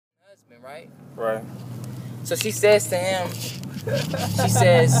right? Right. So she says to him, she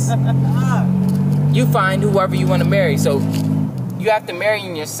says, you find whoever you want to marry. So you have to marry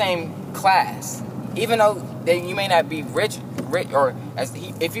in your same class. Even though you may not be rich, or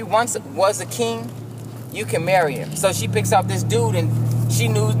if he once was a king, you can marry him. So she picks up this dude, and she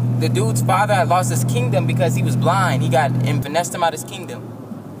knew the dude's father had lost his kingdom because he was blind. He got and finessed him out of his kingdom.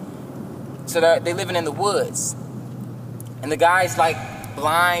 So they're living in the woods. And the guy's like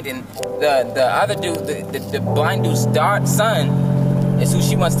blind, and the other dude, the blind dude's son is who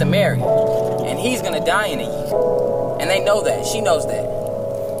she wants to marry. And he's gonna die in a year. And they know that. She knows that.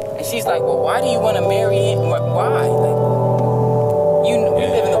 And she's like, well, why do you want to marry him? Why? Like, you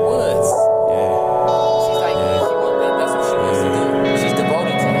live in the woods. She's like, that's what she wants to do. She's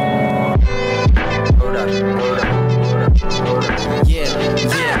devoted to him. Hold up. Yeah.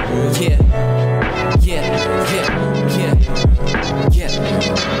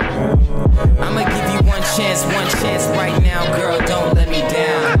 I'ma give you one chance right now, girl, don't let me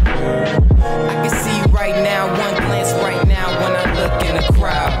down. I can see you right now, one glance right now when I look in the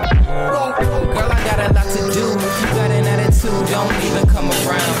crowd. Girl, I got a lot to do. If you got an attitude, don't even come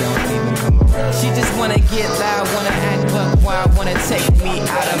around. She just wanna get loud, wanna act buck wild, wanna take me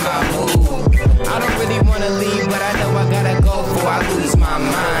out of my mood. I don't really wanna leave, but I know I gotta go before I lose my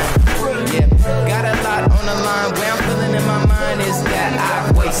mind. Yeah, got a lot on the line. Where I'm feeling in my mind is that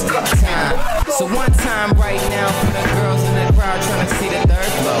I've wasted time. So one time right now for the girls in the crowd trying to see the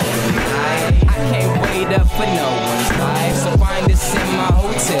third floor tonight. I can't wait up for no one's life, so find us in my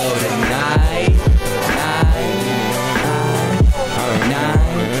hotel tonight.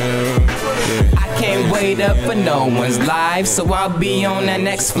 I can't wait up for no one's life, so I'll be on that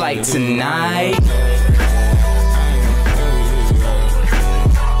next flight tonight.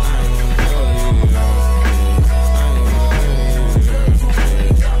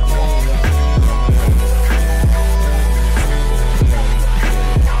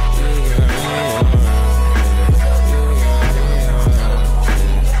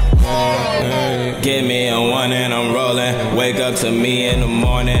 Give me a one and I'm rolling. Wake up to me in the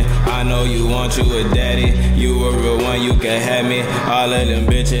morning. I know you want you a daddy. You a real one, you can have me. All of them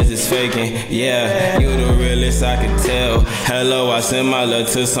bitches is faking. Yeah, you the realest, I can tell. Hello, I send my love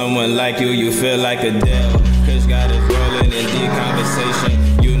to someone like you. You feel like Adele. Cause got us rolling in deep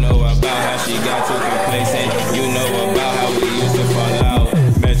conversation. You know about how she got too complacent. You know about how we used to fall out.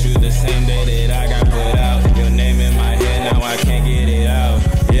 Met you the same day that I got put out. Your name in my head, now I can't get it out.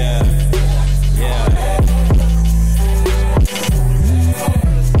 Yeah.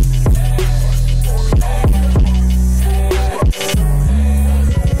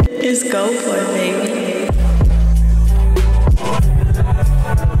 Just go for it, baby.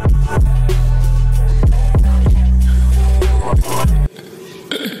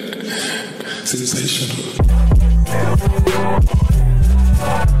 Sensational.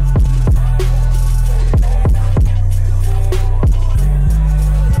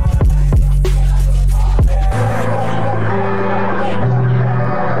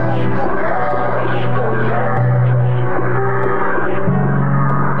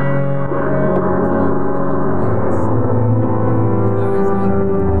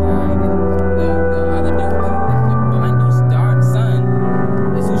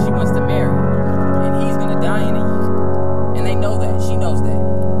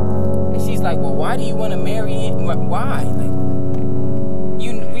 Why do you want to marry him? Why? Like,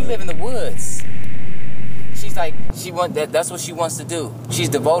 we live in the woods. She's like, that's what she wants to do. She's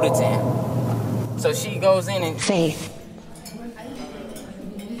devoted to him. So she goes in and Faith.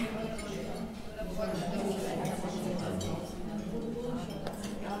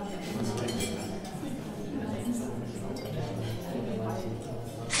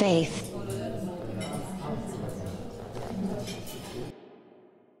 Faith.